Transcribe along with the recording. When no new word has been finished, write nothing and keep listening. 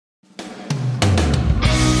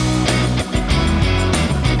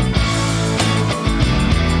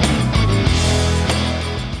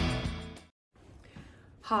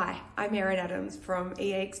Hi, I'm Erin Adams from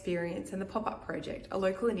EA Experience and the Pop-Up Project, a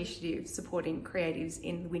local initiative supporting creatives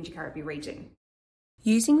in the Wingecarribee region.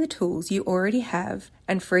 Using the tools you already have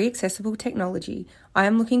and free accessible technology, I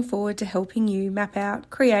am looking forward to helping you map out,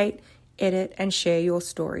 create, edit and share your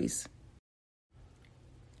stories.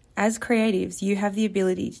 As creatives, you have the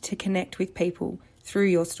ability to connect with people through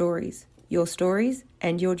your stories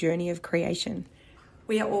and your journey of creation.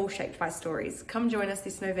 We are all shaped by stories. Come join us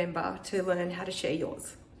this November to learn how to share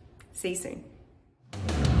yours. See you soon.